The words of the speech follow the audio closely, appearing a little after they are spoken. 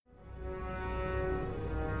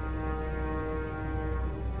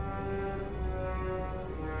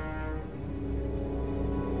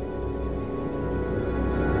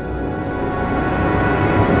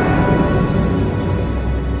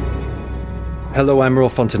Hello, I'm Earl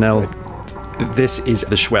Fontanelle. This is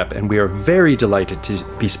The Schwepp, and we are very delighted to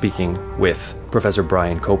be speaking with Professor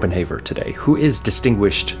Brian Copenhaver today, who is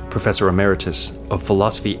Distinguished Professor Emeritus of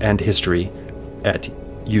Philosophy and History at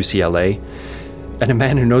UCLA, and a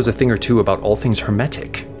man who knows a thing or two about all things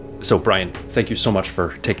Hermetic. So, Brian, thank you so much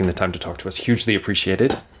for taking the time to talk to us. Hugely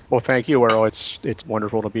appreciated. Well, thank you, Earl. It's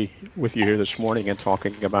wonderful to be with you here this morning and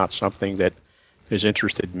talking about something that has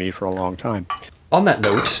interested me for a long time. On that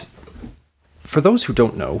note, for those who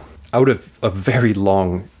don't know, out of a very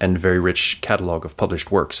long and very rich catalog of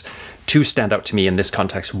published works, two stand out to me in this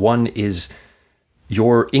context. One is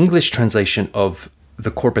your English translation of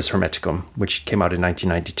the Corpus Hermeticum, which came out in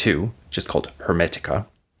 1992, just called Hermetica.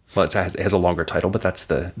 Well, it has a longer title, but that's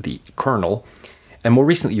the kernel. And more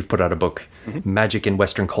recently, you've put out a book, Magic in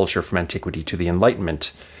Western Culture from Antiquity to the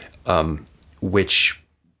Enlightenment, which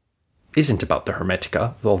isn't about the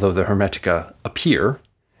Hermetica, although the Hermetica appear,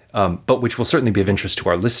 but which will certainly be of interest to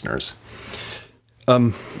our listeners.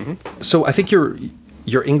 So I think your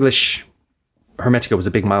English Hermetica was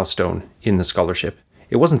a big milestone in the scholarship.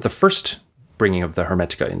 It wasn't the first bringing of the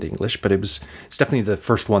Hermetica into English, but it's definitely the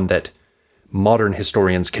first one that modern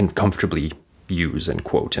historians can comfortably use and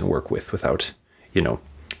quote and work with without,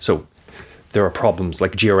 so there are problems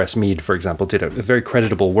like G.R.S. Mead, for example, did a very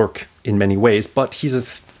creditable work in many ways, but he's a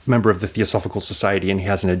member of the Theosophical Society and he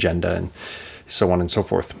has an agenda and so on and so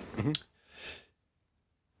forth. Mm-hmm.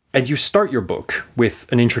 And you start your book with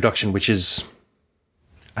an introduction, which is,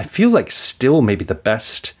 I feel like, still maybe the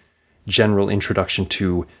best general introduction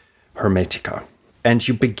to Hermetica. And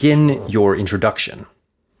you begin your introduction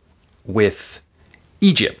with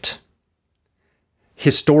Egypt.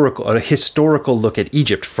 A historical look at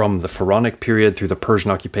Egypt from the Pharaonic period through the Persian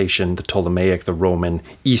occupation, the Ptolemaic, the Roman,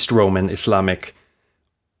 East Roman, Islamic,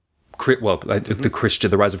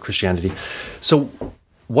 the rise of Christianity. So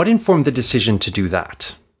what informed the decision to do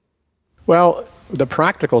that? Well, the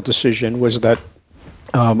practical decision was that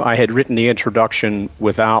I had written the introduction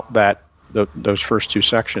without those first two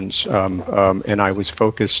sections, and I was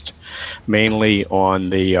focused mainly on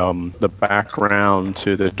the background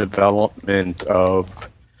to the development of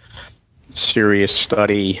serious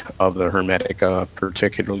study of the Hermetica,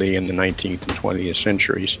 particularly in the 19th and 20th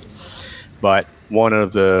centuries. But one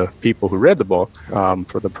of the people who read the book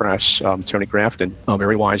for the press, Tony Grafton,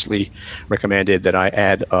 very wisely recommended that I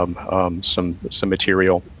add some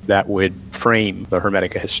material that would frame the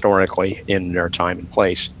Hermetica historically in their time and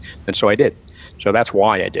place. And so I did. So that's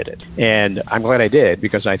why I did it. And I'm glad I did,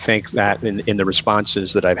 because I think that in the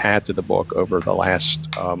responses that I've had to the book over the last,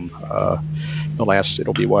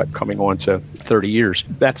 it'll be coming on to 30 years.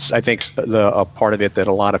 That's, I think, a part of it that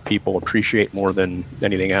a lot of people appreciate more than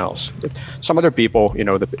anything else. Some other people,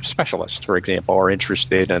 the specialists, for example, are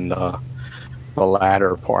interested in the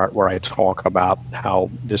latter part where I talk about how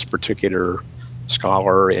this particular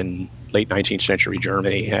scholar in late 19th century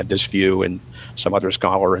Germany had this view, and some other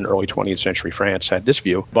scholar in early 20th century France had this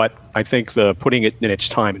view. But I think the putting it in its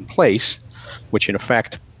time and place, which in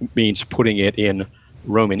effect means putting it in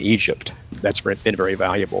Roman Egypt, that's been very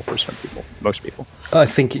valuable for some people, most people. I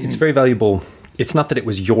think it's very valuable. It's not that it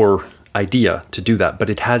was your idea to do that, but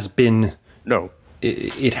it has been... No.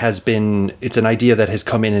 It's an idea that has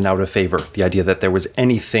come in and out of favor. The idea that there was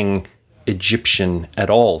anything Egyptian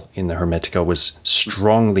at all in the Hermetica was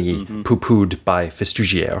strongly poo-pooed by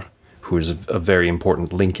Festugière, who is a very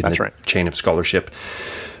important link in chain of scholarship.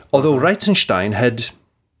 Although Reitzenstein had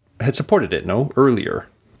supported it, earlier.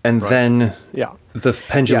 And then the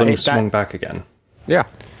pendulum swung back again. Yeah,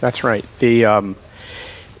 that's right. By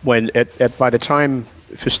the time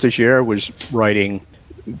Festugière was writing,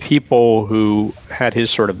 people who had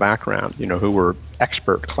his sort of background, who were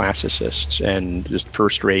expert classicists and just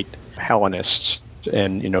first-rate Hellenists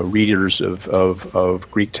and readers of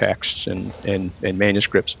Greek texts and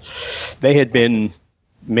manuscripts, they had been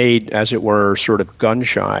made, as it were, sort of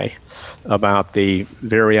gun-shy about the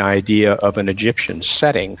very idea of an Egyptian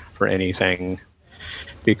setting for anything,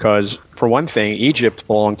 because, for one thing, Egypt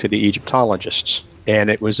belonged to the Egyptologists, and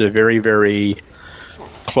it was a very, very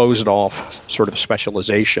closed-off sort of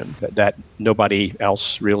specialization that nobody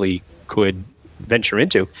else really could venture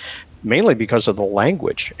into, mainly because of the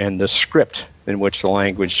language and the script in which the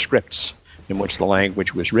language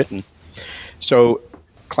was written. So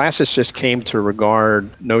classicists came to regard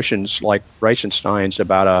notions like Reitzenstein's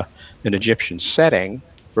about an Egyptian setting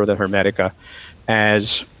for the Hermetica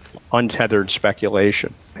as untethered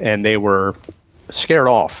speculation, and they were scared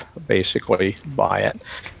off, basically, by it,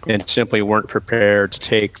 and simply weren't prepared to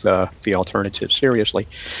take the alternative seriously.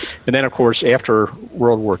 And then, of course, after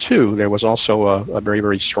World War II, there was also a very,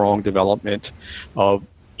 very strong development of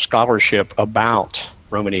scholarship about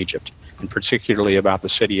Roman Egypt, and particularly about the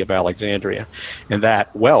city of Alexandria. And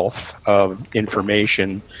that wealth of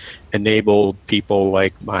information enabled people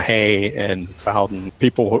like Mahay and Fowden,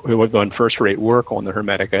 people who have done first-rate work on the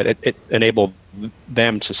Hermetica. It enabled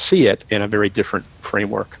them to see it in a very different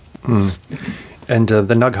framework. And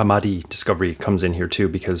the Nag Hammadi discovery comes in here too,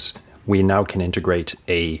 because we now can integrate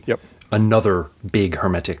another big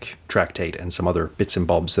Hermetic tractate and some other bits and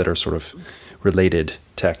bobs that are sort of related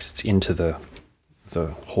texts into the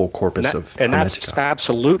whole corpus of Hermetica. And that's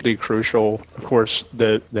absolutely crucial. Of course,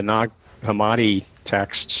 the Nag Hammadi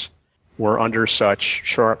texts were under such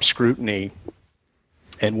sharp scrutiny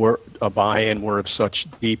and were of such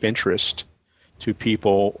deep interest to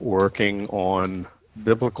people working on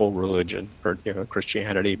biblical religion, or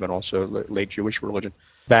Christianity, but also late Jewish religion,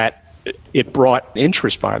 that it brought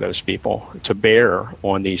interest by those people to bear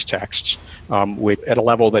on these texts at a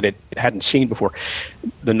level that it hadn't seen before.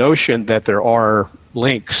 The notion that there are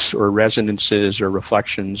links or resonances or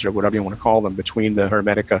reflections or whatever you want to call them between the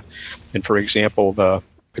Hermetica and, for example, the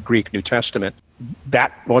Greek New Testament,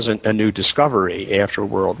 that wasn't a new discovery after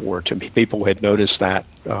World War II. People had noticed that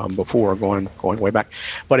before, going way back.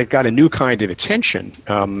 But it got a new kind of attention.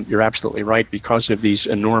 You're absolutely right, because of these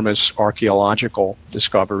enormous archaeological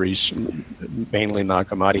discoveries, mainly Nag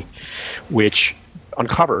Hammadi, which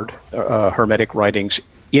uncovered Hermetic writings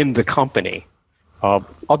in the company of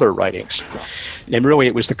other writings. And really,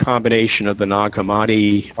 it was the combination of the Nag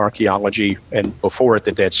Hammadi archaeology and before it,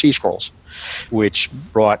 the Dead Sea Scrolls, which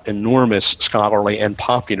brought enormous scholarly and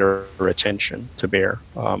popular attention to bear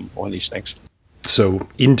on these things. So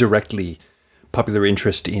indirectly, popular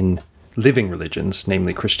interest in living religions,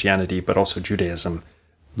 namely Christianity, but also Judaism,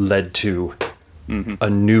 led to a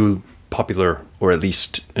new popular, or at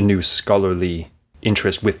least a new scholarly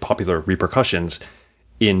interest with popular repercussions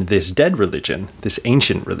in this dead religion, this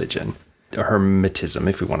ancient religion, Hermetism,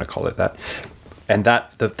 if we want to call it that. And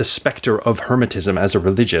that the specter of Hermetism as a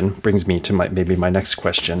religion brings me to maybe my next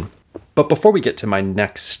question. But before we get to my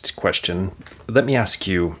next question, let me ask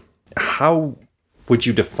you, how would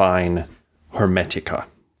you define Hermetica?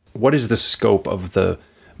 What is the scope of the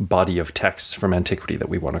body of texts from antiquity that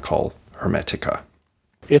we want to call Hermetica?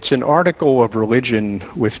 It's an article of religion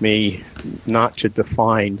with me not to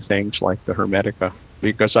define things like the Hermetica,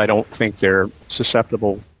 because I don't think they're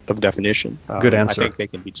susceptible of definition. Good answer. I think they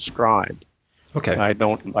can be described. Okay. I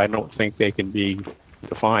don't think they can be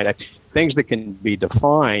defined. Things that can be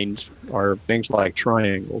defined are things like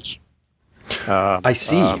triangles. I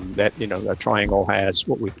see. That a triangle has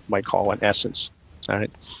what we might call an essence. Right?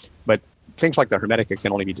 But things like the Hermetica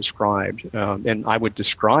can only be described, and I would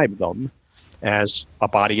describe them as a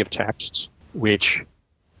body of texts which,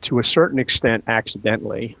 to a certain extent,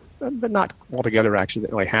 accidentally, but not altogether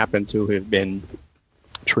accidentally, happen to have been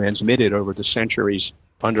transmitted over the centuries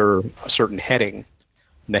under a certain heading.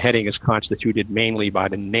 And the heading is constituted mainly by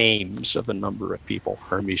the names of a number of people,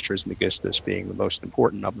 Hermes Trismegistus being the most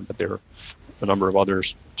important of them, but there are a number of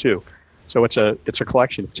others too. So it's a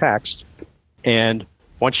collection of texts. And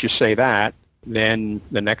once you say that, then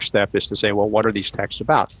the next step is to say, well, what are these texts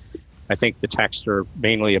about? I think the texts are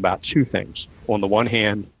mainly about two things. On the one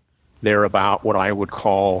hand, they're about what I would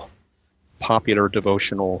call popular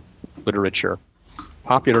devotional literature.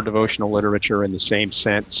 Popular devotional literature in the same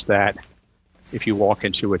sense that if you walk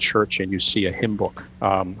into a church and you see a hymn book,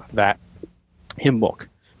 that hymn book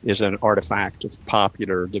is an artifact of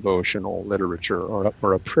popular devotional literature,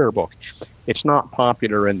 or a prayer book. It's not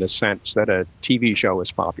popular in the sense that a TV show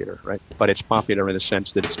is popular, right? But it's popular in the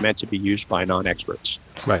sense that it's meant to be used by non-experts.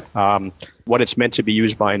 Right. What it's meant to be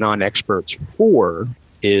used by non-experts for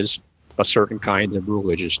is a certain kind of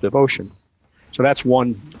religious devotion. So that's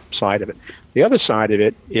one side of it. The other side of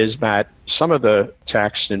it is that some of the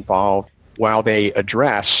texts involve, while they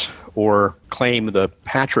address or claim the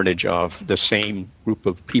patronage of the same group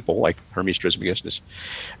of people, like Hermes Trismegistus,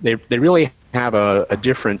 they really have a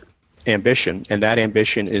different ambition, and that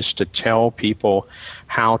ambition is to tell people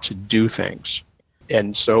how to do things.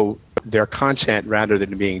 And so their content, rather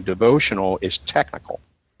than being devotional, is technical.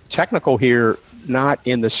 Technical here, not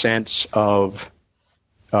in the sense of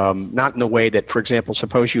not in the way that, for example,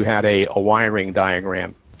 suppose you had a wiring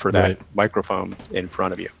diagram for that microphone in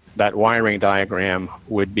front of you. That wiring diagram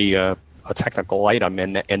would be a technical item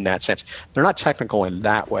in that sense. They're not technical in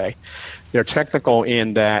that way. They're technical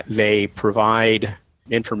in that they provide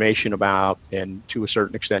information about, and to a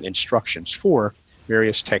certain extent, instructions for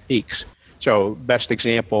various techniques. So best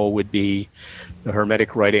example would be the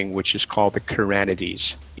Hermetic writing, which is called the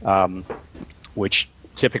Chiranides, which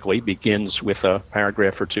typically begins with a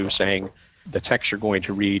paragraph or two saying the text you're going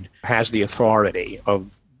to read has the authority of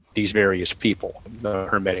these various people, the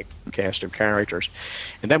Hermetic cast of characters.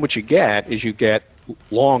 And then what you get is you get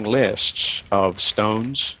long lists of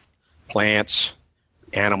stones, plants,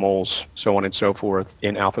 animals, so on and so forth,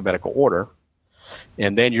 in alphabetical order.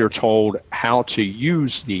 And then you're told how to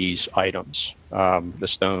use these items, the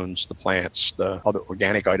stones, the plants, the other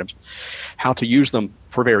organic items, how to use them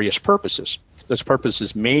for various purposes. Those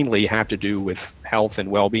purposes mainly have to do with health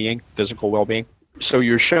and well-being, physical well-being. So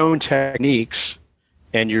you're shown techniques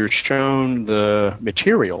and you're shown the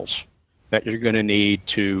materials that you're going to need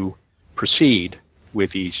to proceed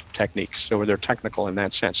with these techniques. So they're technical in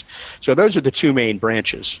that sense. So those are the two main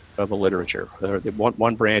branches of the literature.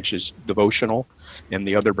 One branch is devotional and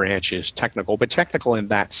the other branch is technical, but technical in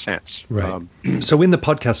that sense. Right. So in the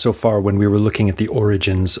podcast so far, when we were looking at the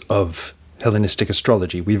origins of Hellenistic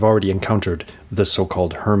astrology, we've already encountered the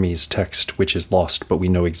so-called Hermes text, which is lost, but we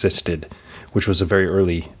know existed, which was a very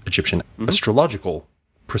early Egyptian astrological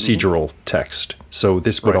procedural text. So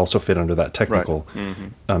this would also fit under that technical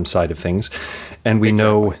side of things. And we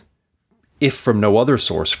know, if from no other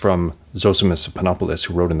source, from Zosimus of Panopolis,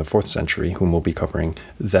 who wrote in the 4th century, whom we'll be covering,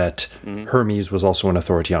 that Hermes was also an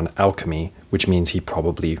authority on alchemy, which means he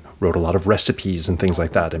probably wrote a lot of recipes and things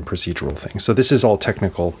like that and procedural things. So this is all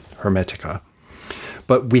technical Hermetica.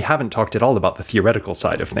 But we haven't talked at all about the theoretical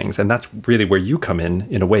side of things. And that's really where you come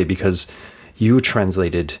in a way, because you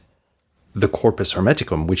translated the Corpus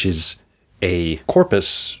Hermeticum, which is a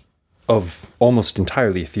corpus of almost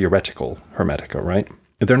entirely theoretical Hermetica, right?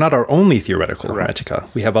 They're not our only theoretical Hermetica.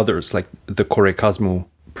 We have others, like the Chorekasmu,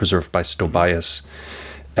 preserved by Stobaeus,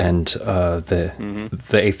 and the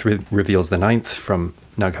 8th reveals the 9th from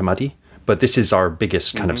Nag Hammadi. But this is our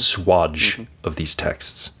biggest kind of swatch of these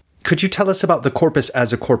texts. Could you tell us about the corpus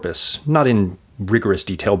as a corpus? Not in rigorous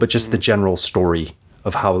detail, but just the general story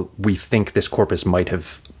of how we think this corpus might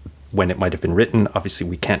have, when it might have been written. Obviously,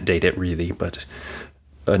 we can't date it really, but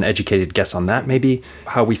an educated guess on that maybe?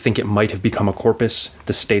 How we think it might have become a corpus,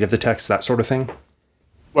 the state of the text, that sort of thing?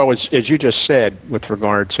 Well, as you just said, with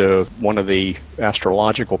regard to one of the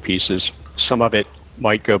astrological pieces, some of it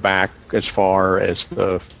might go back as far as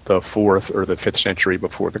the 4th or the 5th century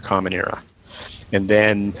before the Common Era. And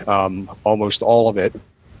then almost all of it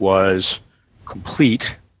was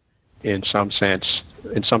complete in some sense.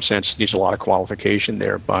 In some sense, there's a lot of qualification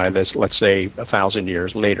there by this, let's say, 1,000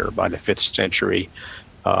 years later, by the 5th century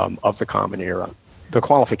of the Common Era. The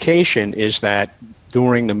qualification is that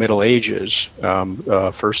during the Middle Ages,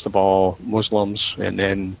 first of all, Muslims and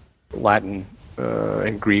then Latin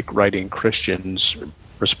and Greek writing Christians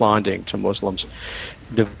responding to Muslims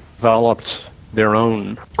developed their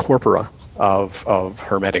own corpora of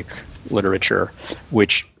Hermetic literature,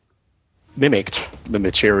 which mimicked the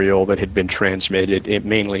material that had been transmitted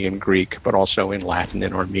mainly in Greek, but also in Latin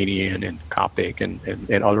and Armenian and Coptic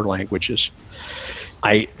and other languages.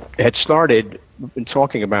 I had started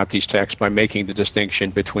talking about these texts by making the distinction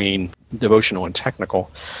between devotional and technical.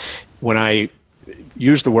 When I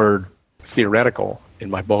use the word theoretical in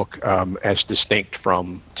my book as distinct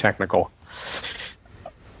from technical,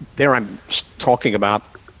 there I'm talking about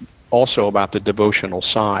also about the devotional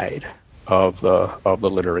side of the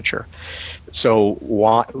literature. So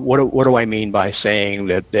what do I mean by saying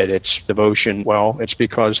that it's devotion? Well, it's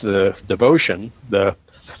because the devotion, the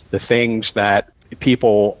things that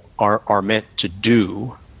people are meant to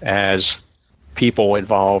do as people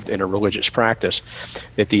involved in a religious practice,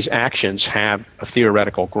 that these actions have a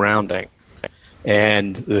theoretical grounding.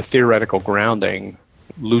 And the theoretical grounding,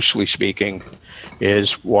 loosely speaking,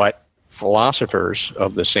 is what philosophers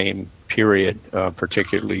of the same period,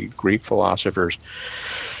 particularly Greek philosophers,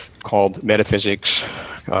 called metaphysics,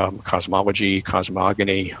 cosmology,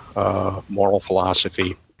 cosmogony, moral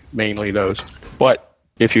philosophy, mainly those. But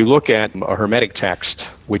if you look at a Hermetic text,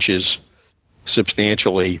 which is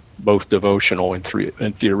substantially both devotional and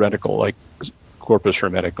theoretical, like Corpus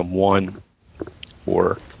Hermeticum 1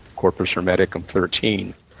 or Corpus Hermeticum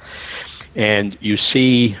 13, and you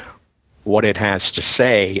see what it has to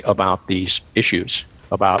say about these issues,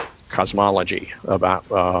 about cosmology, about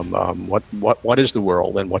what is the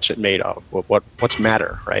world and what's it made of, what's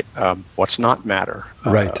matter, right? What's not matter,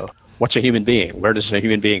 right? What's a human being? Where does a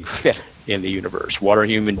human being fit in the universe? What are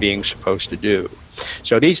human beings supposed to do?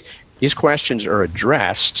 So these questions are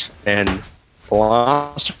addressed, and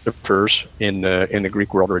philosophers in the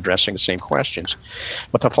Greek world are addressing the same questions.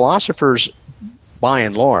 But the philosophers, by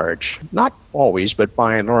and large, not always, but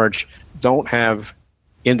by and large, don't have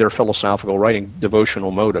in their philosophical writing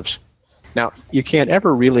devotional motives. Now, you can't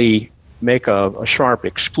ever really make a sharp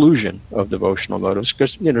exclusion of devotional motives,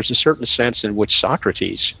 because there's a certain sense in which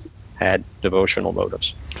Socrates had devotional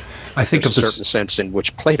motives. I think There's of a certain sense in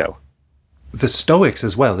which Plato. The Stoics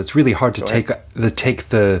as well. It's really hard to take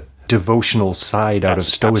the devotional side out of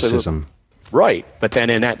Stoicism. Right, but then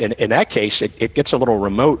in that case, it gets a little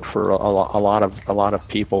remote for a lot of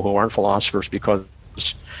people who aren't philosophers, because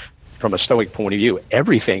from a Stoic point of view,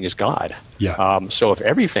 everything is God. Yeah. So if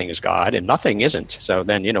everything is God and nothing isn't, so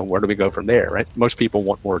then where do we go from there, right? Most people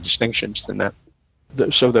want more distinctions than that.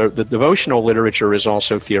 So the devotional literature is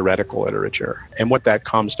also theoretical literature, and what that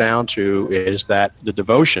comes down to is that the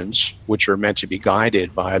devotions, which are meant to be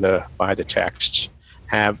guided by the texts,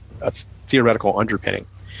 have a theoretical underpinning.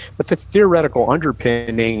 But the theoretical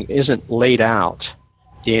underpinning isn't laid out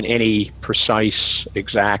in any precise,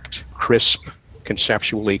 exact, crisp,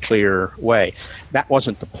 conceptually clear way. That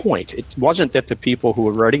wasn't the point. It wasn't that the people who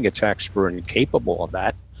were writing a text were incapable of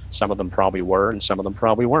that. Some of them probably were, and some of them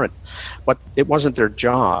probably weren't. But it wasn't their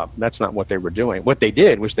job. That's not what they were doing. What they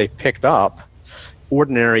did was they picked up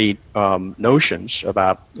ordinary notions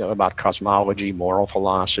about cosmology, moral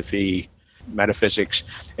philosophy, metaphysics,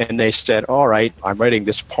 and they said, all right, I'm writing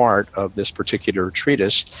this part of this particular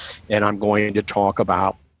treatise, and I'm going to talk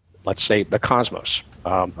about, let's say, the cosmos.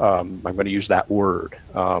 I'm going to use that word,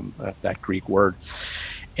 that Greek word,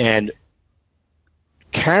 and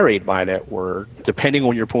carried by that word, depending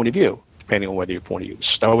on your point of view, depending on whether your point of view is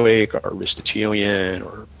Stoic or Aristotelian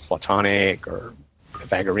or Platonic or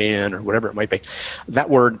Pythagorean or whatever it might be, that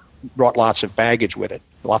word brought lots of baggage with it,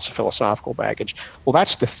 lots of philosophical baggage. Well,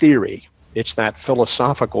 that's the theory. It's that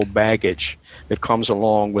philosophical baggage that comes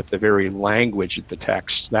along with the very language of the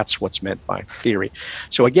text. That's what's meant by theory.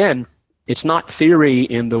 So again, it's not theory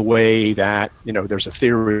in the way that, there's a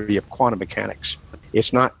theory of quantum mechanics.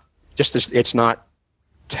 It's not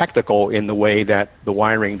technical in the way that the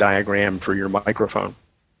wiring diagram for your microphone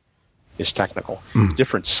is technical.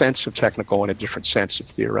 Different sense of technical and a different sense of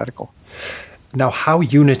theoretical. Now, how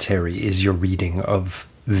unitary is your reading of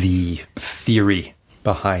the theory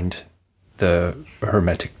behind the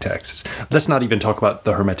Hermetic texts? Let's not even talk about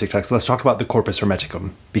the Hermetic text. Let's talk about the Corpus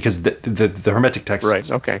Hermeticum, because the Hermetic text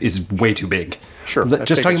is way too big. Sure.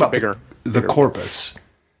 Just talking about the corpus.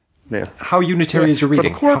 Yeah. How unitary is your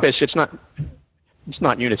reading? For the corpus, it's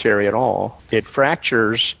not unitary at all. It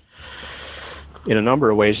fractures in a number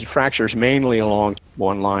of ways. It fractures mainly along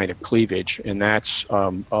one line of cleavage, and that's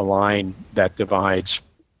a line that divides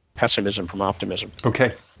pessimism from optimism.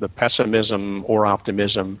 Okay. The pessimism or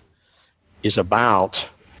optimism is about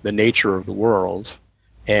the nature of the world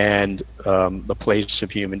and the place of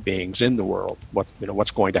human beings in the world.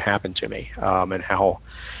 What's going to happen to me, and how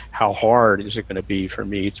hard is it going to be for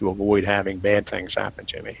me to avoid having bad things happen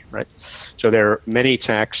to me, right? So there are many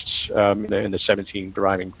texts in the 17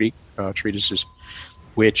 deriving Greek treatises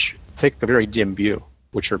which take a very dim view,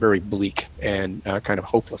 which are very bleak and kind of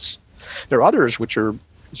hopeless. There are others which are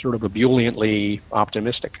sort of ebulliently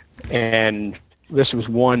optimistic, and this was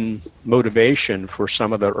one motivation for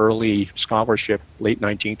some of the early scholarship, late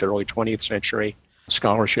 19th, early 20th century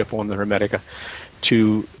scholarship on the Hermetica,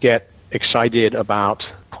 to get excited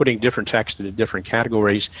about putting different texts into different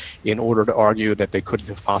categories in order to argue that they couldn't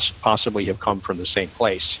have possibly have come from the same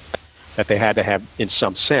place, that they had to have, in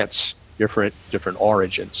some sense, different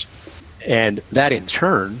origins. And that, in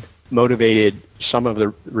turn, motivated some of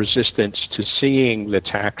the resistance to seeing the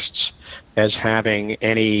texts as having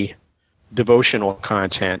any devotional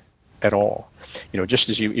content at all. Just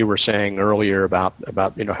as you were saying earlier about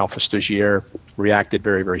how Festugière reacted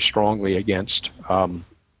very, very strongly against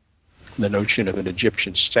the notion of an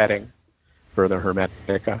Egyptian setting for the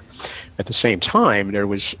Hermetica. At the same time, there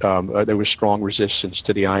was strong resistance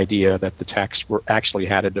to the idea that the texts were actually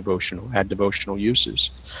had devotional uses.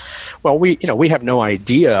 Well, we have no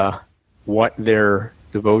idea what their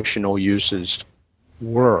devotional uses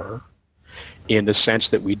were, in the sense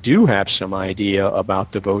that we do have some idea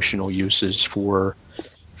about devotional uses for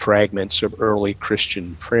fragments of early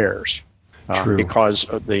Christian prayers. Because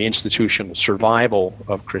of the institutional survival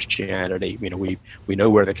of Christianity. We know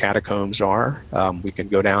where the catacombs are. We can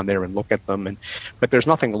go down there and look at them, but there's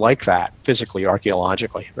nothing like that physically,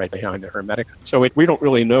 archaeologically, right behind the Hermetica. So we don't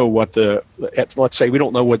really know let's say we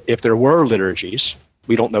don't know if there were liturgies.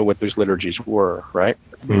 We don't know what those liturgies were, right?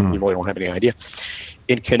 We really don't have any idea.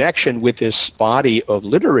 In connection with this body of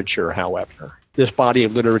literature, however, this body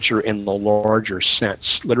of literature in the larger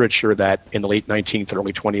sense, literature that in the late 19th and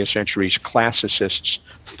early 20th centuries, classicists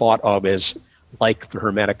thought of as like the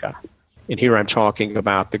Hermetica. And here I'm talking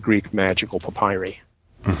about the Greek magical papyri,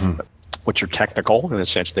 which are technical in the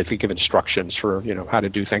sense they think of instructions for how to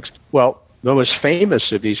do things. Well, the most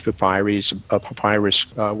famous of these papyri, a papyrus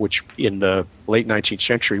which in the late 19th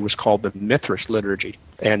century was called the Mithras liturgy.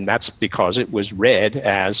 And that's because it was read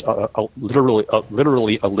as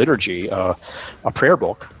literally a liturgy, a prayer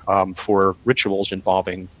book for rituals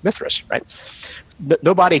involving Mithras, right?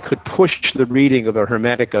 Nobody could push the reading of the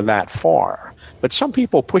Hermetica that far, but some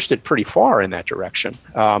people pushed it pretty far in that direction,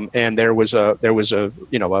 and there was a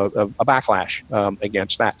backlash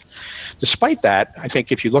against that. Despite that, I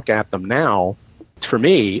think if you look at them now, for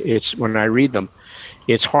me, it's when I read them,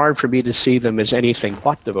 it's hard for me to see them as anything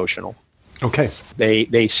but devotional. Okay.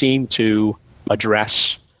 They seem to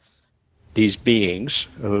address these beings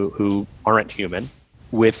who aren't human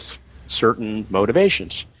with certain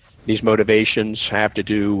motivations. These motivations have to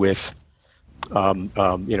do with,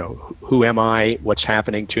 who am I? What's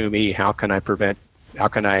happening to me? How can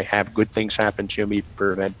I have good things happen to me,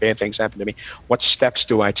 prevent bad things happen to me? What steps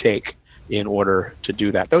do I take in order to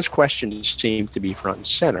do that? Those questions seem to be front and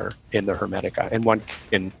center in the Hermetica, and one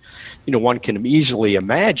can easily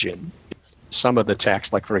imagine some of the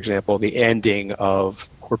text, like for example, the ending of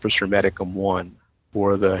Corpus Hermeticum 1,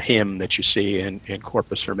 or the hymn that you see in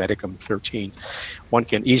Corpus Hermeticum 13. One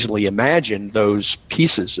can easily imagine those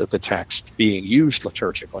pieces of the text being used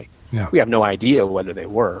liturgically. Yeah. We have no idea whether they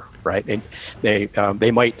were, right? And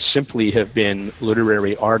they might simply have been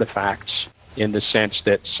literary artifacts in the sense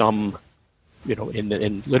that some,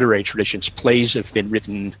 in literary traditions, plays have been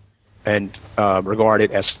written and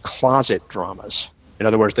regarded as closet dramas. In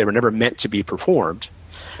other words, they were never meant to be performed,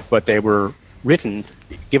 but they were written,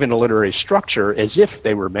 given a literary structure, as if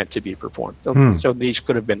they were meant to be performed. So these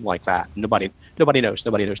could have been like that. Nobody knows.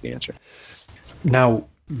 Nobody knows the answer. Now,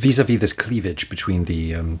 vis-a-vis this cleavage between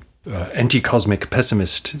the anti-cosmic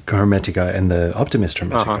pessimist Hermetica and the optimist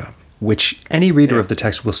Hermetica, which any reader of the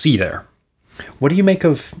text will see there, what do you make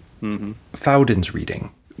of Fowden's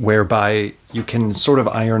reading, whereby you can sort of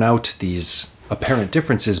iron out these apparent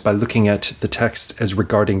differences by looking at the text as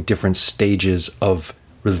regarding different stages of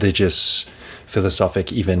religious,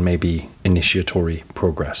 philosophic, even maybe initiatory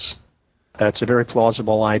progress? That's a very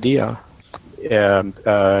plausible idea.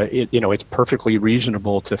 It's perfectly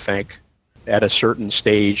reasonable to think at a certain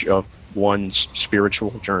stage of one's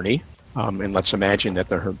spiritual journey, and let's imagine that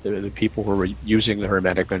the people who are using the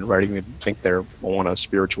Hermetic and writing it think they're on a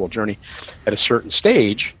spiritual journey. At a certain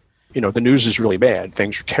stage, the news is really bad.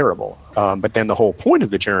 Things are terrible. But then the whole point of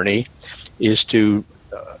the journey is to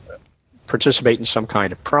participate in some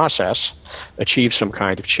kind of process, achieve some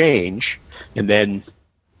kind of change, and then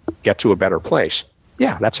get to a better place.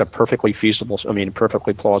 Yeah, that's a perfectly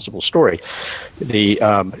perfectly plausible story.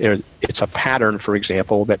 It's a pattern, for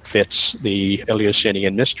example, that fits the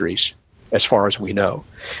Eleusinian mysteries, as far as we know,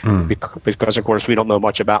 because of course we don't know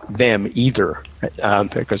much about them either,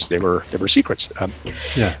 because they were secrets.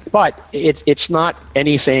 But it's not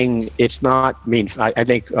anything. It's not. I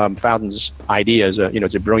think Fowden's idea is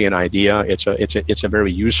it's a brilliant idea. It's a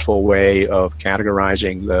very useful way of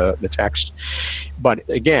categorizing the text. But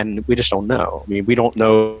again, we just don't know. We don't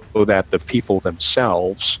know that the people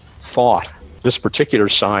themselves thought this particular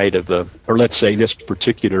side of let's say this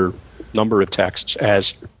particular number of texts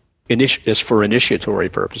as for initiatory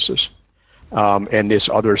purposes, and this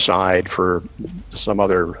other side for some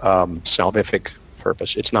other salvific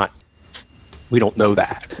purpose. It's not. We don't know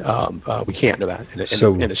that. We can't know that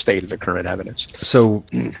in the state of the current evidence. So,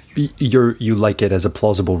 you like it as a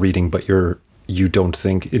plausible reading, but you don't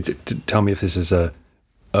think. Tell me if this is a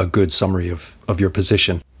good summary of your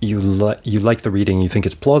position. You like the reading. You think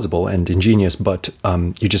it's plausible and ingenious, but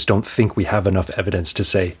you just don't think we have enough evidence to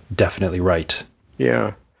say definitely right.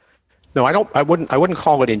 Yeah. No, I don't. I wouldn't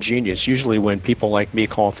call it ingenious. Usually, when people like me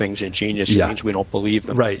call things ingenious, it means we don't believe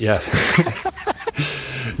them. Right. Yeah.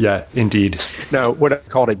 Yeah. Indeed. No, what I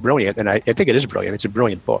called it brilliant, and I think it is brilliant. It's a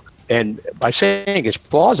brilliant book. And by saying it's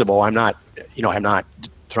plausible, I'm not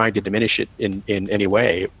trying to diminish it in any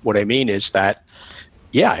way. What I mean is that,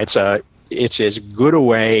 it's as good a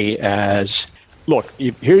way as. Look,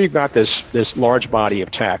 here you've got this large body of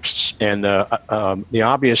texts, and the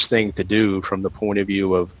obvious thing to do from the point of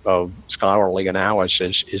view of scholarly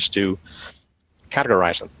analysis is to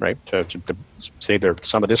categorize them, right? To say they're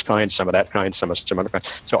some of this kind, some of that kind, some other kind.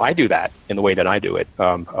 So I do that in the way that I do it,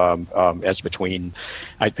 as between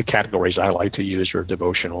the categories I like to use are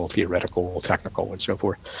devotional, theoretical, technical, and so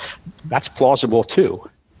forth. That's plausible too,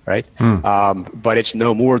 right? But it's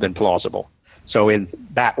no more than plausible. So in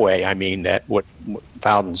that way, I mean that what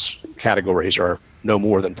Fowden's categories are no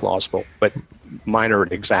more than plausible, but mine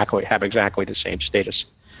have exactly the same status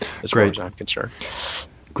as far as I'm concerned.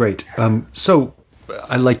 Great. So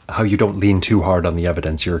I like how you don't lean too hard on the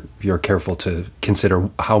evidence. You're careful to consider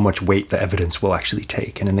how much weight the evidence will actually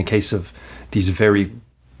take. And in the case of these very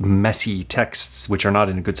messy texts which are not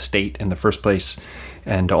in a good state in the first place,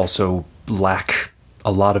 and also lack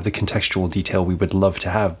a lot of the contextual detail we would love to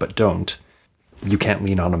have but don't, you can't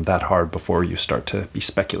lean on them that hard before you start to be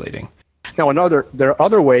speculating. Now, there are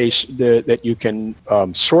other ways that you can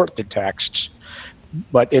sort the texts,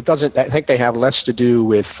 but it doesn't. I think they have less to do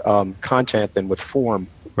with content than with form.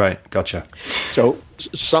 Right, gotcha. So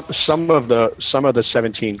some of the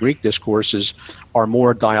 17 Greek discourses are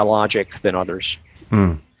more dialogic than others.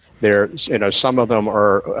 There's, some of them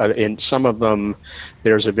are in some of them.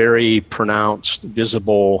 There's a very pronounced,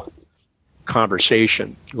 visible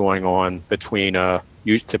conversation going on between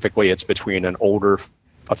typically it's between an older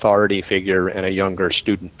authority figure and a younger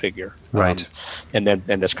student figure. Right. And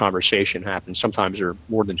this conversation happens. Sometimes there are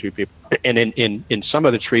more than two people. And in some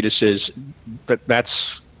of the treatises,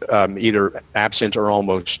 that's either absent or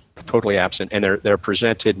almost totally absent, and they're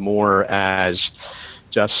presented more as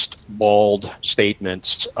just bald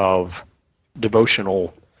statements of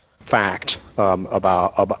devotional fact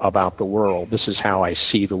about the world. This is how I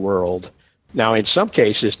see the world. Now, in some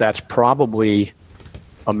cases, that's probably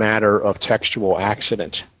a matter of textual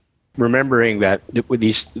accident. Remembering that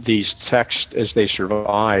these texts, as they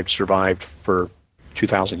survived for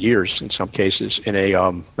 2,000 years in some cases, in a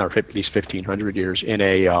or at least 1,500 years in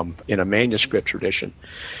a manuscript tradition,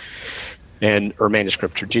 or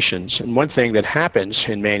manuscript traditions. And one thing that happens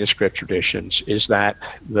in manuscript traditions is that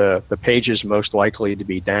the pages most likely to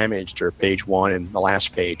be damaged are page 1 and the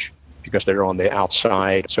last page, because they're on the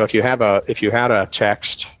outside. So if you had a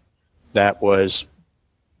text that was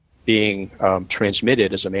being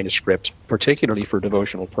transmitted as a manuscript, particularly for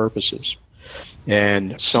devotional purposes,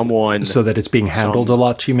 and someone... So that it's being handled a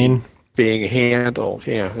lot, you mean? Being handled,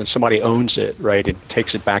 yeah. And somebody owns it, right? It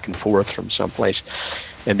takes it back and forth from someplace.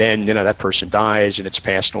 And then, that person dies and it's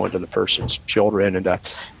passed on to the person's children. And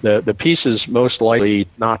the pieces most likely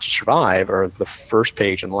not to survive are the first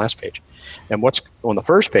page and the last page. And what's on the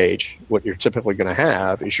first page, what you're typically going to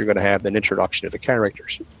have is you're going to have an introduction to the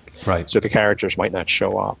characters. Right. So the characters might not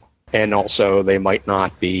show up. And also they might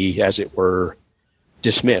not be, as it were,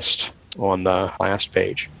 dismissed on the last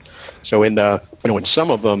page. So in some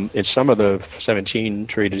of the 17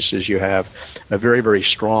 treatises, you have a very, very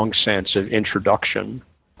strong sense of introduction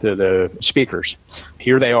to the speakers.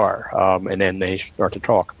 Here they are, and then they start to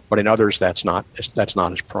talk. But in others, that's not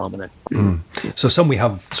as prominent. So some we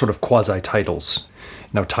have sort of quasi-titles.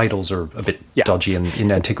 Now, titles are a bit dodgy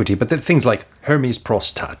in antiquity, but things like Hermes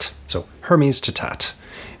pros tat, so Hermes to tat.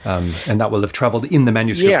 And that will have traveled in the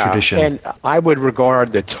manuscript tradition. And I would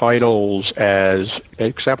regard the titles as,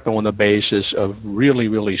 except on the basis of really,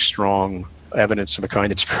 really strong evidence of a kind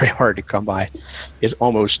that's very hard to come by, is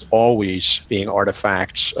almost always being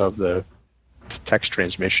artifacts of the text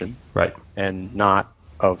transmission. Right. And not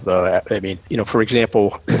of for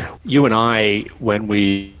example, you and I, when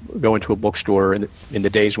we go into a bookstore in the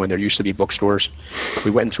days when there used to be bookstores, we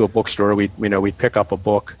went into a bookstore, we'd pick up a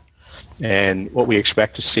book. And what we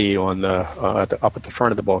expect to see on up at the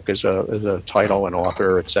front of the book is a title, an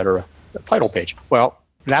author, etc., a title page. Well,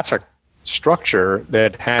 that's a structure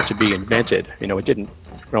that had to be invented. It didn't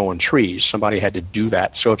grow on trees. Somebody had to do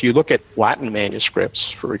that. So if you look at Latin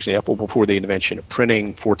manuscripts, for example, before the invention of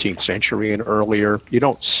printing, 14th century and earlier, you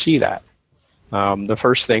don't see that. The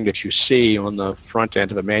first thing that you see on the front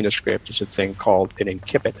end of a manuscript is a thing called an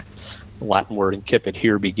incipit. The Latin word incipit,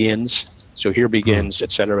 here begins. So here begins,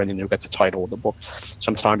 et cetera, and then you've got the title of the book.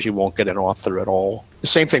 Sometimes you won't get an author at all. The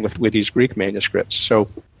same thing with these Greek manuscripts. So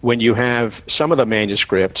when you have some of the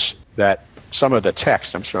manuscripts some of the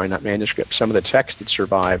text that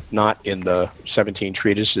survive, not in the 17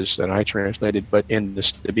 treatises that I translated, but in the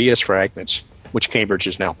Stobaeus fragments, which Cambridge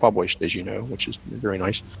has now published, as you know, which is very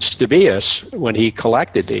nice. Stobaeus, when he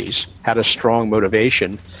collected these, had a strong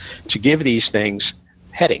motivation to give these things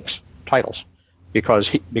headings, titles.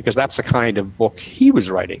 Because that's the kind of book he was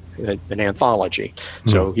writing, an anthology.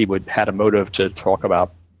 So he had a motive to talk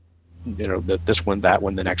about, this one, that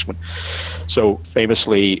one, the next one. So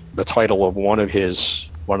famously, the title of one of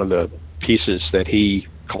the pieces that he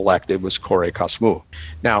collected was Kore Kosmou.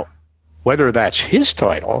 Now, whether that's his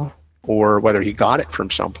title or whether he got it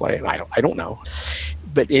from someplace, I don't know.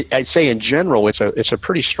 But I'd say in general, it's a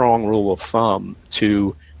pretty strong rule of thumb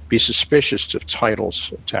to be suspicious of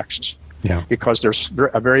titles of texts. Yeah. Because there's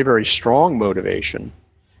a very, very strong motivation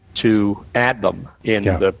to add them in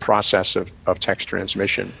the process of text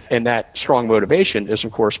transmission. And that strong motivation is,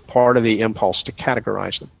 of course, part of the impulse to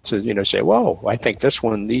categorize them. To, say, whoa, I think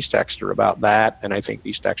these texts are about that, and I think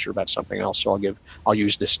these texts are about something else, so I'll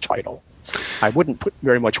use this title. I wouldn't put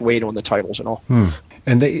very much weight on the titles at all.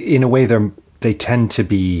 And in a way, they tend to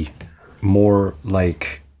be more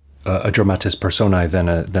like a dramatis personae than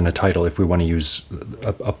a title if we want to use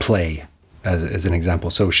a play as an example.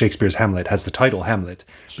 So Shakespeare's Hamlet has the title Hamlet,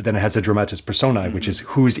 but then it has a dramatis personae, which is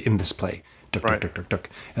who's in this play. Duck, Right. duck, duck, duck, duck.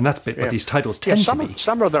 And that's what these titles tend to be.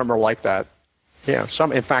 Some of them are like that. Yeah,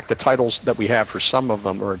 in fact, the titles that we have for some of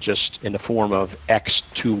them are just in the form of X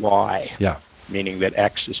to Y. Yeah. Meaning that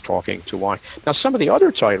X is talking to Y. Now, some of the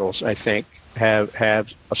other titles, I think, have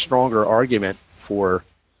a stronger argument for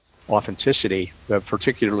authenticity,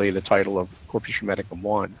 particularly the title of Corpus Hermeticum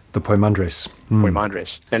 1. The Poimandres.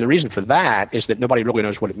 Poimandres. And the reason for that is that nobody really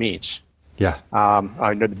knows what it means. Yeah. I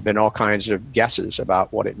know there have been all kinds of guesses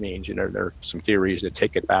about what it means. There are some theories that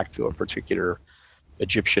take it back to a particular a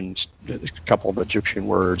couple of Egyptian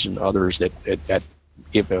words, and others that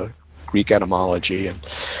give a Greek etymology,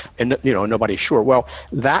 and nobody's sure. Well,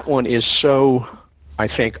 that one is so, I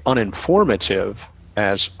think, uninformative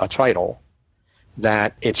as a title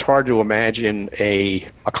that it's hard to imagine a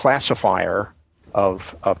classifier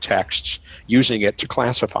of texts using it to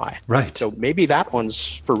classify. Right. So maybe that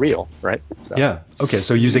one's for real, right? So. Yeah. Okay.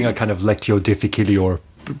 So using a kind of lectio difficile or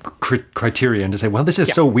criterion to say, well, this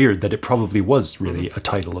is so weird that it probably was really a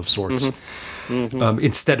title of sorts,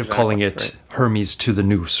 instead of calling it Hermes to the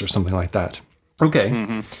Noose or something like that.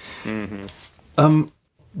 Okay.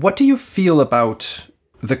 What do you feel about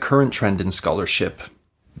the current trend in scholarship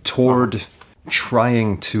toward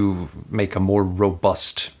trying to make a more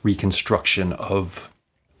robust reconstruction of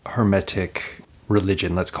Hermetic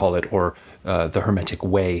religion, let's call it, or the Hermetic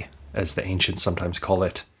way, as the ancients sometimes call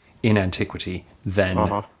it, in antiquity,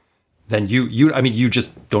 then you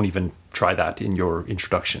just don't even try that in your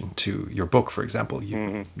introduction to your book, for example.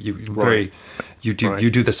 You do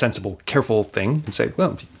the sensible, careful thing and say,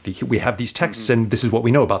 well, we have these texts and this is what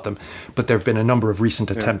we know about them. But there have been a number of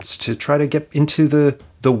recent attempts to try to get into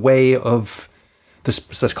the way of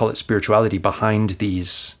this, let's call it spirituality, behind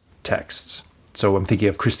these texts. So I'm thinking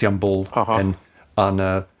of Christian Bull and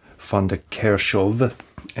Anna van der Kerkhove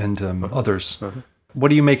and others. What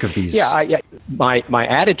do you make of these? Yeah, my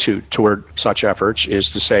attitude toward such efforts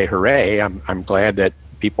is to say, hooray, I'm glad that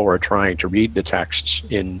people are trying to read the texts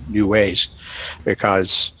in new ways,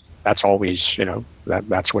 because that's always,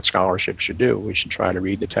 that's what scholarship should do. We should try to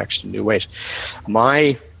read the text in new ways.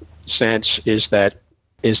 My sense is that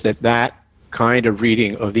kind of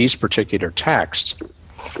reading of these particular texts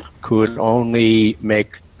could only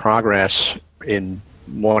make progress in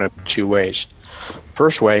one of two ways.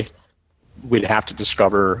 First way, we'd have to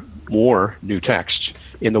discover more new texts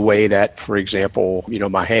in the way that, for example,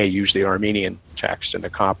 Mahe used the Armenian text and the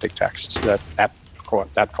Coptic texts. That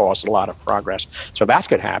caused a lot of progress. So that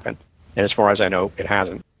could happen. And as far as I know, it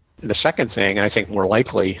hasn't. The second thing, and I think more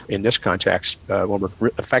likely in this context, what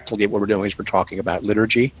we're doing is we're talking about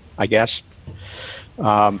liturgy, I guess,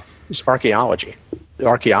 is archaeology. The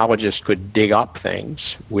archaeologists could dig up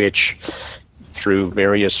things which, through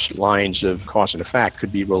various lines of cause and effect,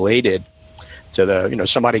 could be related to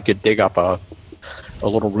somebody could dig up a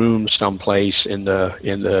little room someplace in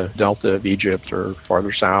the delta of Egypt or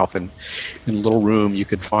farther south, and in a little room you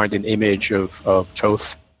could find an image of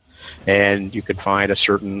Thoth, and you could find a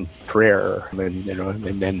certain prayer, and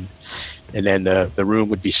then the room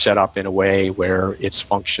would be set up in a way where its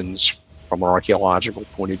functions from an archaeological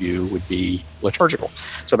point of view would be liturgical.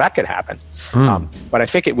 So that could happen. But I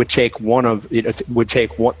think it would take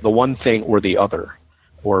the one thing or the other,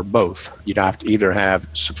 or both. You'd have to either have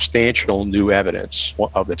substantial new evidence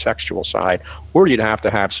of the textual side, or you'd have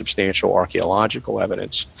to have substantial archaeological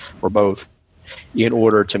evidence, or both, in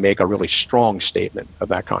order to make a really strong statement of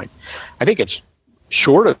that kind. I think it's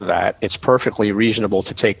short of that, it's perfectly reasonable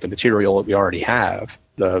to take the material that we already have,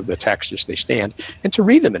 the texts as they stand, and to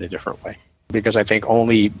read them in a different way. Because I think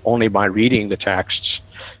only by reading the texts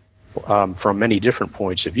from many different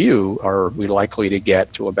points of view are we likely to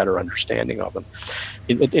get to a better understanding of them.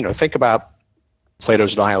 Think about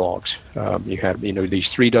Plato's dialogues. You had these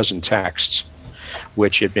 36 texts,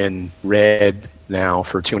 which had been read now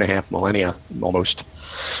for 2.5 millennia almost,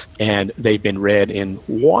 and they've been read in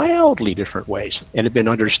wildly different ways, and have been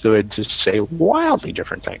understood to say wildly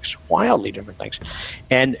different things,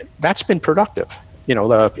 and that's been productive.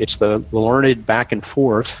 It's the learned back and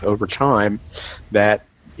forth over time that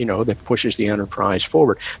pushes the enterprise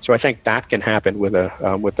forward. So I think that can happen with the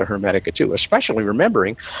Hermetica too, especially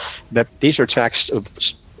remembering that these are texts of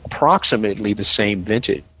approximately the same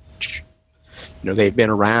vintage. They've been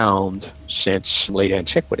around since late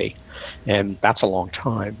antiquity, and that's a long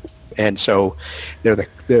time. And so they're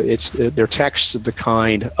texts of the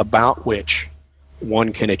kind about which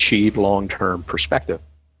one can achieve long-term perspective.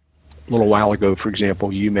 A little while ago, for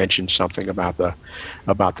example, you mentioned something about the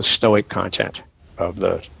Stoic content. of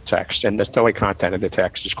the text, and the Stoic content of the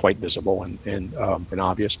text is quite visible and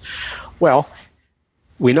obvious. Well,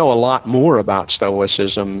 we know a lot more about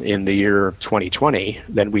Stoicism in the year 2020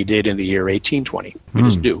 than we did in the year 1820. We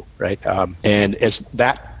just do, right? And as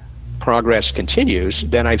that progress continues,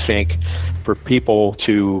 then I think for people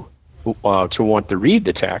to want to read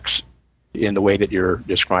the text in the way that you're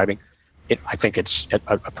describing, I think it's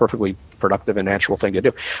a perfectly productive and natural thing to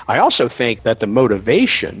do. I also think that the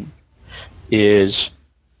motivation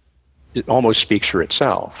it almost speaks for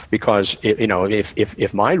itself, because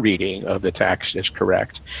if my reading of the text is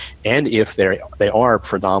correct, and if they are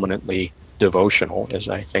predominantly devotional, as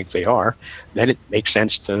I think they are, then it makes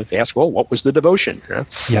sense to ask, well, what was the devotion?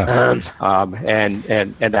 Yeah. And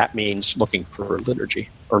that means looking for liturgy,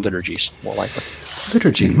 or liturgies, more likely.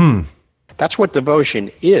 Liturgy. That's what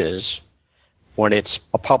devotion is when it's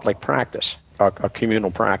a public practice, a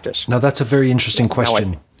communal practice. Now, that's a very interesting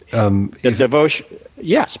question. The devotion,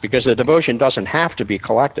 yes, because the devotion doesn't have to be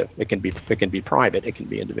collective. It can be private. It can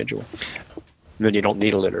be individual. Then you don't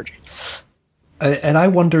need a liturgy. And I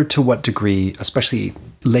wonder to what degree, especially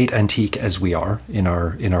late antique as we are in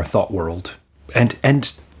our thought world,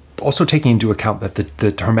 and also taking into account that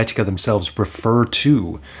the Hermetica themselves refer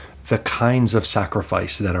to the kinds of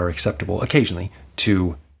sacrifice that are acceptable occasionally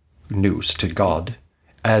to Nous, to God,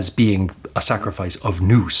 as being a sacrifice of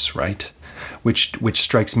Nous, right? Which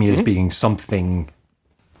strikes me as being something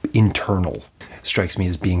internal, strikes me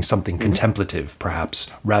as being something contemplative, perhaps,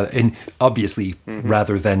 rather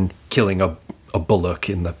than killing a bullock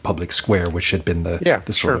in the public square, which had been the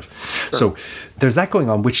sort of. Sure. So there's that going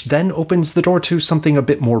on, which then opens the door to something a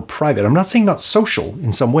bit more private. I'm not saying not social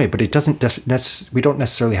in some way, but it doesn't. We don't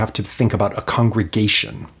necessarily have to think about a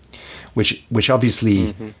congregation, which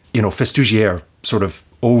obviously, Festugière sort of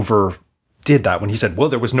overdid that when he said, well,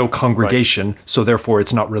 there was no congregation, so therefore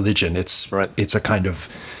it's not religion. It's a kind of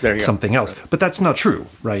something else. But that's not true,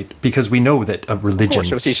 right? Because we know that a religion.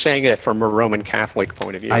 So was he saying it from a Roman Catholic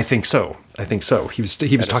point of view? I think so. He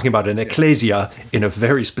was talking about an ecclesia in a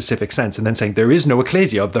very specific sense, and then saying there is no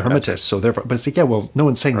ecclesia of the Hermetists. So therefore, but it's like, no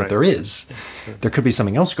one's saying that there is. There could be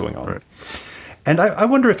something else going on. Right. And I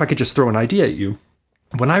wonder if I could just throw an idea at you.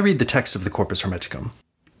 When I read the text of the Corpus Hermeticum,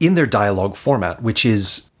 in their dialogue format, which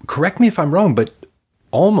is, correct me if I'm wrong, but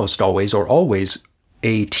almost always or always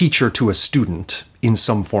a teacher to a student in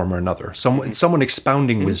some form or another. Someone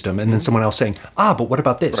expounding wisdom, and then someone else saying, but what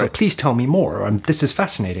about this? Or please tell me more. This is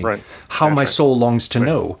fascinating. How my soul longs to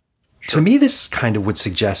know. Sure. To me, this kind of would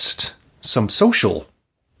suggest some social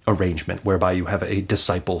arrangement whereby you have a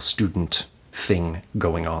disciple-student thing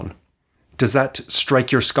going on. Does that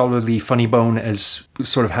strike your scholarly funny bone as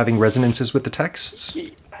sort of having resonances with the texts?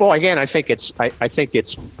 Well, again, I think it's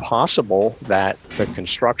possible that the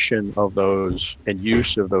construction of those and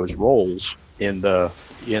use of those roles in the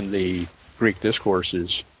Greek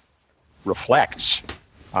discourses reflects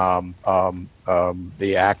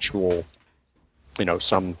the actual,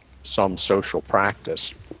 some social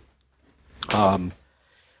practice.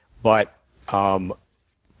 But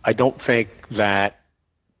I don't think that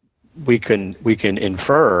we can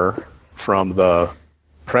infer from the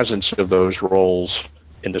presence of those roles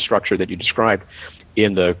in the structure that you described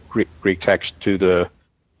in the Greek text to the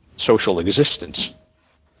social existence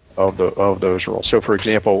of those roles. So, for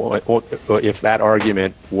example, if that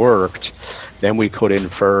argument worked, then we could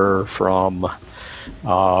infer from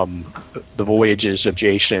the voyages of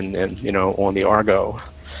Jason and on the Argo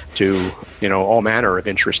to all manner of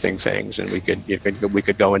interesting things, and we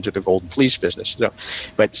could go into the Golden Fleece business.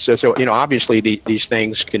 So obviously these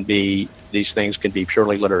things can be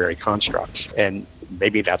purely literary constructs, and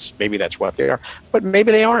maybe that's what they are, but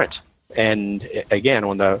maybe they aren't. And again,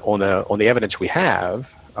 on the evidence we have,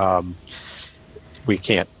 we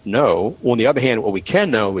can't know. On the other hand, what we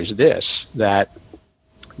can know is this: that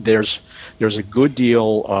there's a good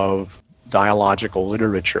deal of dialogical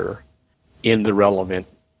literature in the relevant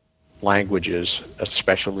languages,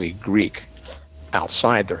 especially Greek,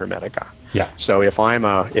 outside the Hermetica. Yeah. So if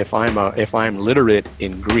I'm literate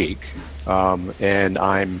in Greek, and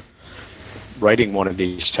I'm writing one of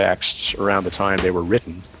these texts around the time they were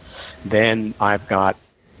written, then I've got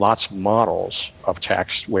lots of models of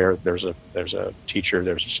text where there's a teacher,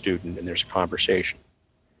 there's a student, and there's a conversation.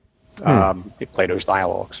 Plato's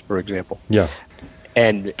Dialogues, for example. Yeah.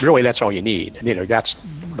 And really, that's all you need. That's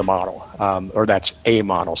the model, or that's a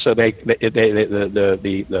model. So the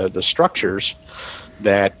structures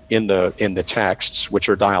that in the texts, which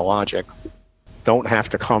are dialogic, don't have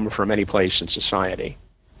to come from any place in society.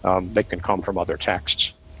 They can come from other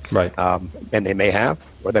texts, right? And they may have,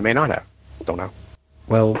 or they may not have. Don't know.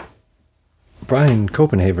 Well, Brian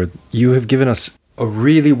Copenhaver, you have given us a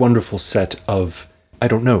really wonderful set of I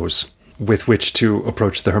don't knows with which to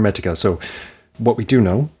approach the Hermetica. So what we do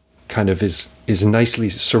know kind of is nicely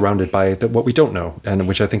surrounded by what we don't know, and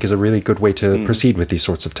which I think is a really good way to proceed with these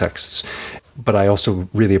sorts of texts. But I also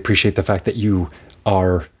really appreciate the fact that you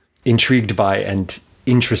are intrigued by and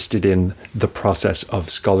interested in the process of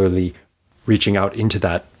scholarly reaching out into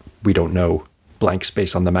that we don't know blank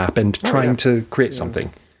space on the map and trying to create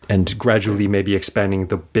something, and gradually maybe expanding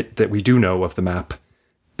the bit that we do know of the map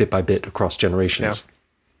bit by bit across generations.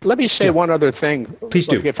 Yeah. Let me say one other thing. Please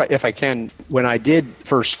do. If I can. When I did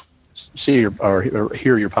first see or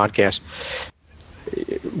hear your podcast,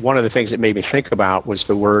 one of the things that made me think about was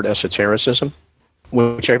the word esotericism,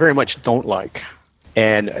 which I very much don't like.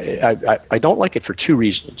 And I don't like it for two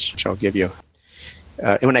reasons, which I'll give you.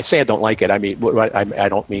 And when I say I don't like it, I mean I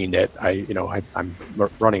don't mean that I'm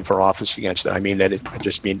running for office against it. I mean that I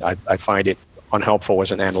just mean I find it unhelpful as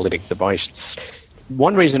an analytic device.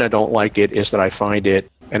 One reason I don't like it is that I find it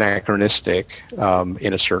anachronistic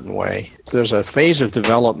in a certain way. There's a phase of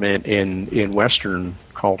development in Western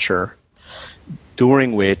culture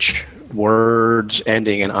during which words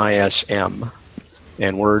ending in ISM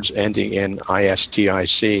and words ending in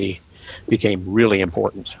ISTIC became really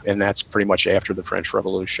important, and that's pretty much after the French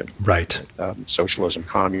Revolution. Right. Socialism,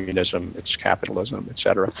 communism, it's capitalism,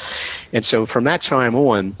 etc. And so from that time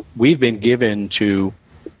on, we've been given to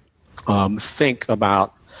think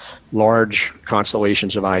about large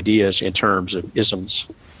constellations of ideas in terms of isms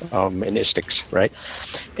and istics, right?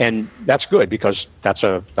 And that's good because that's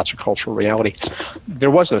a cultural reality.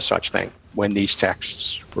 There was no such thing when these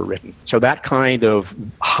texts were written. So that kind of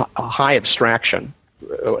high abstraction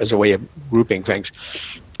as a way of grouping things.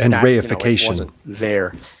 And that, reification. Wasn't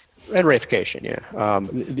there. And reification, yeah.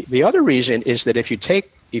 The other reason is that if you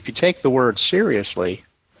take the word seriously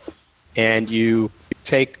and you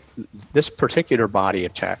take this particular body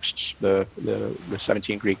of texts, the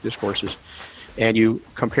 17 Greek discourses, and you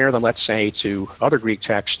compare them, let's say, to other Greek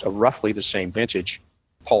texts of roughly the same vintage,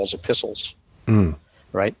 Paul's epistles,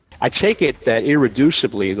 right? I take it that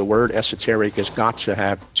irreducibly the word esoteric has got to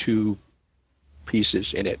have two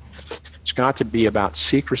pieces in it. It's got to be about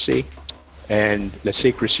secrecy, and the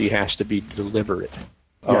secrecy has to be deliberate.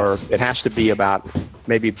 Or it has to be about,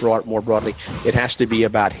 maybe more broadly, it has to be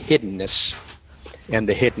about hiddenness, and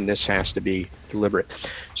the hiddenness has to be deliberate.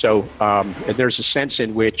 So there's a sense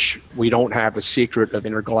in which we don't have the secret of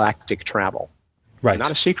intergalactic travel. Right.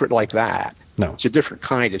 Not a secret like that. No. It's a different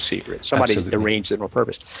kind of secret. Somebody Absolutely. arranged it on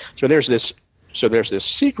purpose. So there's this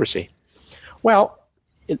secrecy. Well,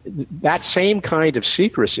 that same kind of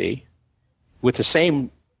secrecy with the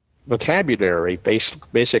same vocabulary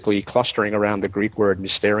basically clustering around the Greek word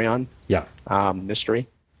mysterion, mystery.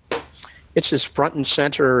 It's as front and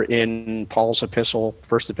center in Paul's epistle,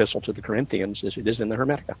 first epistle to the Corinthians, as it is in the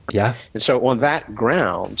Hermetica. Yeah. And so on that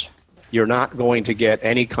ground, you're not going to get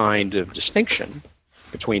any kind of distinction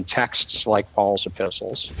between texts like Paul's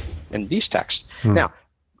epistles and these texts. Now,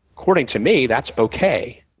 according to me, that's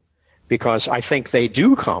okay, because I think they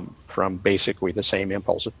do come from basically the same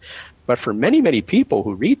impulses. But for many, many people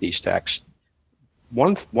who read these texts,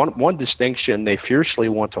 one distinction they fiercely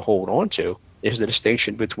want to hold on to is the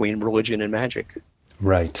distinction between religion and magic.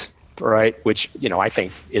 Right. Right, which, I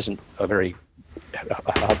think isn't a very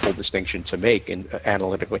helpful distinction to make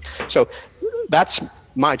analytically. So that's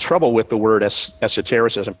my trouble with the word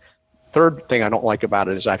esotericism. Third thing I don't like about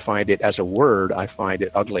it is I find it, as a word, I find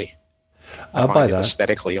it ugly. I'll buy that.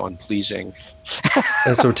 Aesthetically unpleasing.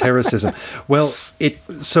 Esotericism. Well,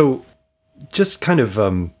 so just kind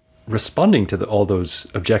of responding to all those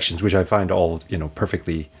objections, which I find all,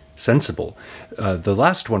 perfectly sensible. The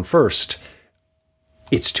last one first.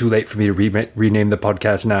 It's too late for me to rename the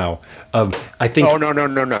podcast now. I think. Oh, no.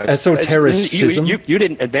 Esotericism. You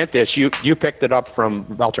didn't invent this. You picked it up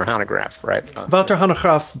from Walter Hanegraaff, right? Walter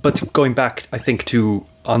Hanegraaff, but going back, I think, to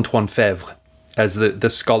Antoine Fèvre as the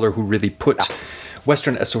scholar who really put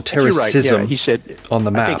Western esotericism on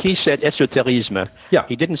the map. I think he said esoterisme. Yeah.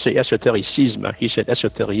 He didn't say esotericisme. He said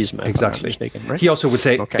esoterisme. Exactly. If I'm not mistaken, right? He also would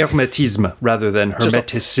say hermetisme rather than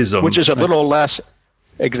hermeticism. Which is a little less...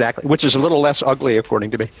 Exactly, which is a little less ugly,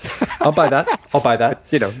 according to me. I'll buy that.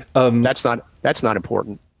 That's not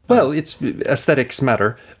important. Well, it's aesthetics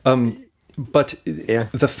matter. But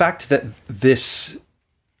the fact that this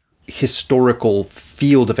historical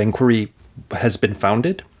field of inquiry has been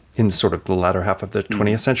founded in sort of the latter half of the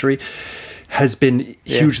 20th century has been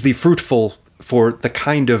hugely fruitful for the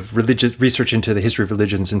kind of religious research into the history of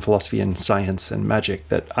religions and philosophy and science and magic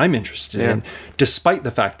that I'm interested in, despite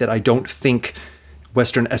the fact that I don't think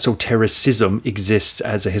Western esotericism exists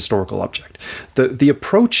as a historical object. The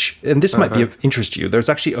approach, and this might be of interest to you, there's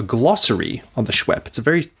actually a glossary on the Schwepp. It's a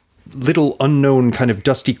very little unknown kind of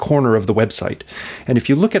dusty corner of the website. And if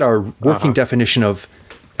you look at our working definition of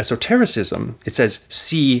esotericism, it says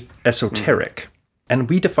see esoteric. And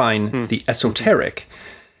we define the esoteric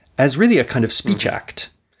as really a kind of speech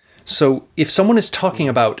act. So if someone is talking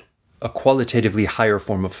about a qualitatively higher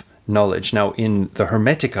form of knowledge, now in the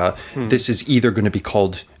Hermetica, this is either going to be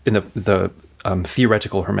called, in the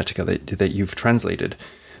theoretical Hermetica that you've translated,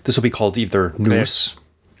 this will be called either nous,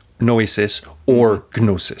 noesis, or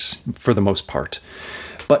gnosis, for the most part.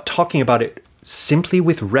 But talking about it simply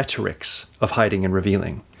with rhetorics of hiding and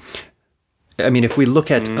revealing. I mean, if we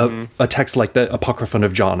look at a text like the Apocryphon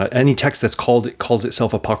of John, any text that's calls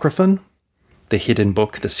itself Apocryphon, the hidden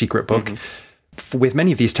book, the secret book, with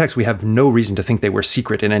many of these texts, we have no reason to think they were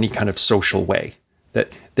secret in any kind of social way.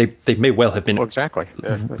 That they may well have been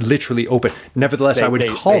literally open. Nevertheless, I would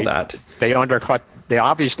call that they undercut. They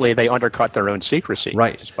undercut their own secrecy,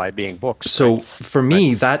 right, just by being books. So for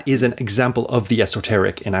me, that is an example of the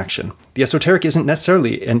esoteric in action. The esoteric isn't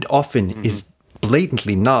necessarily, and often is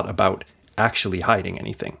blatantly not about actually hiding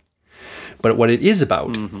anything. But what it is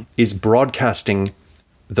about is broadcasting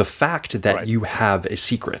the fact that you have a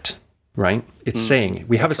secret, right? It's saying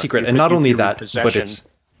we have a secret, and not only that, but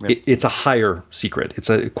it's a higher secret. It's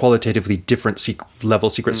a qualitatively different level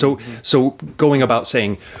secret. So going about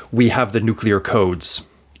saying we have the nuclear codes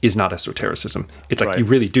is not esotericism. It's like you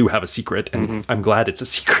really do have a secret, and I'm glad it's a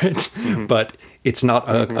secret, but it's not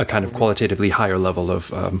a kind of qualitatively higher level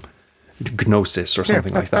of gnosis or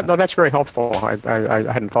something like that. No, that's very helpful. I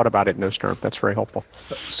hadn't thought about it in those terms. That's very helpful.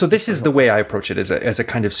 So this is the way I approach it, as a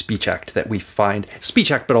kind of speech act that we find.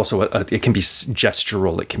 Speech act, but also it can be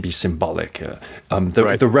gestural, it can be symbolic.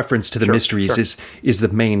 The reference to the mysteries is the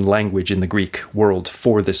main language in the Greek world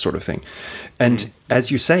for this sort of thing. And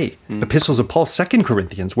as you say, Epistles of Paul, 2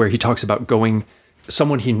 Corinthians, where he talks about going,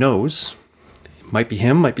 someone he knows, might be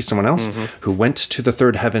him, might be someone else, who went to the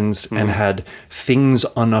third heavens and had things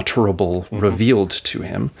unutterable revealed to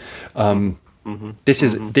him. This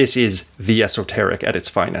is the esoteric at its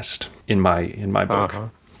finest in my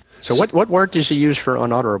book. So what word does he use for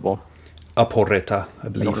unutterable? Aporeta, I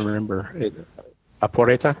believe. I don't remember.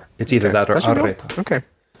 Aporeta? It's either that or areta. Okay.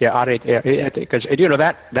 Yeah, areta, because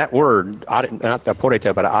that word, not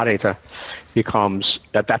aporeta, but areta, becomes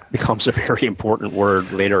a very important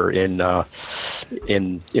word later in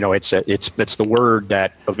it's the word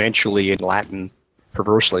that eventually in Latin,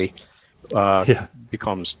 perversely,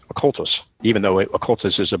 becomes occultus, even though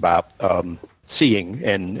occultus is about seeing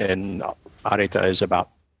and areta is about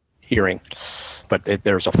hearing. But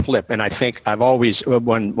there's a flip, and I think I've always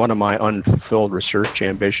one of my unfulfilled research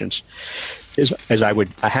ambitions is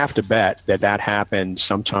I have to bet that happened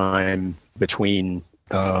sometime between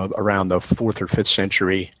around the 4th or 5th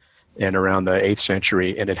century and around the 8th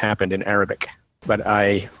century, and it happened in Arabic. But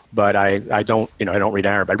I don't I don't read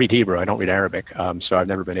Arabic. I read Hebrew. I don't read Arabic. So I've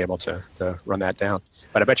never been able to run that down.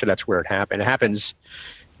 But I bet you that's where it happened. It happens,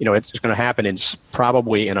 it's going to happen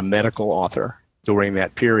probably in a medical author during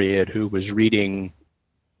that period who was reading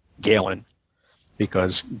Galen,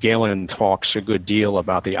 because Galen talks a good deal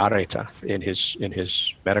about the areta in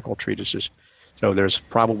his medical treatises. So there's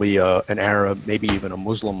probably an Arab, maybe even a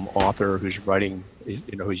Muslim author who's writing,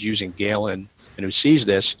 who's using Galen and who sees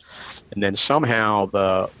this, and then somehow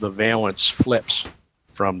the valence flips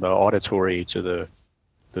from the auditory to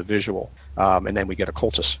the visual, and then we get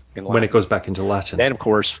occultus in Latin. When it goes back into Latin. Then, of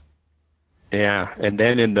course, and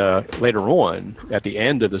then later on, at the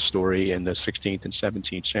end of the story in the 16th and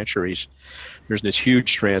 17th centuries, there's this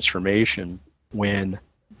huge transformation when,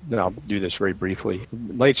 and I'll do this very briefly,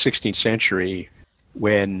 late 16th century,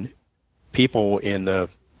 when people in the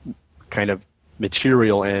kind of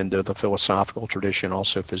material end of the philosophical tradition,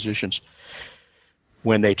 also physicians,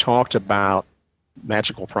 when they talked about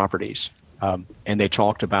magical properties, and they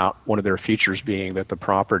talked about one of their features being that the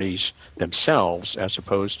properties themselves, as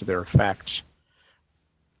opposed to their effects,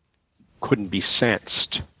 couldn't be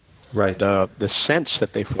sensed. Right. The sense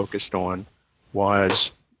that they focused on was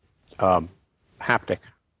haptic,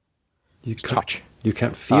 touch. You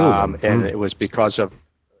can't feel them. And it was because of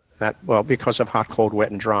that. Well, because of hot, cold, wet,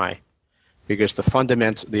 and dry. Because the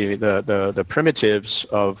the primitives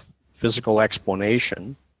of physical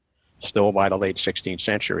explanation, still by the late 16th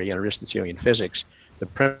century in Aristotelian physics, the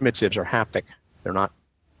primitives are haptic. They're not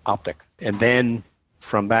optic. And then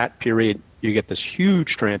from that period, you get this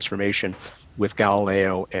huge transformation with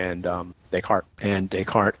Galileo and Descartes. And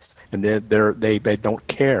they don't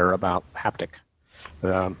care about haptic.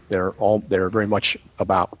 They're very much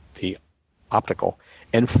about the optical.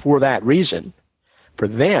 And for that reason, for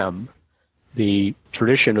them, the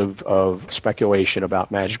tradition of speculation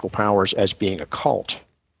about magical powers as being occult,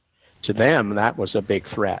 to them, that was a big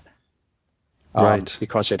threat. Right.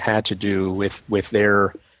 Because it had to do with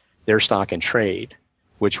their stock and trade,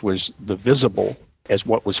 which was the visible as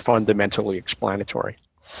what was fundamentally explanatory.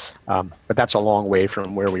 But that's a long way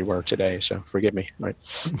from where we were today, so forgive me. Right.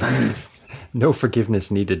 No forgiveness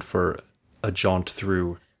needed for a jaunt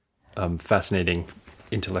through fascinating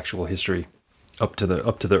intellectual history up to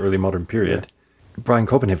the early modern period. Yeah. Brian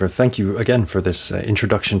Copenhaver, thank you again for this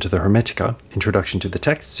introduction to the Hermetica, introduction to the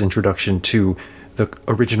texts, introduction to the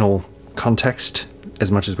original context,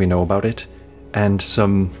 as much as we know about it, and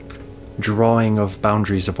some drawing of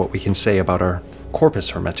boundaries of what we can say about our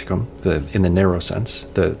corpus hermeticum, in the narrow sense,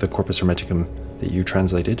 the corpus hermeticum that you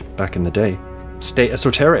translated back in the day. Stay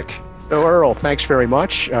esoteric. Oh, Earl, thanks very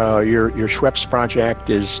much. Your Schweppes project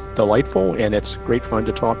is delightful, and it's great fun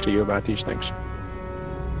to talk to you about these things.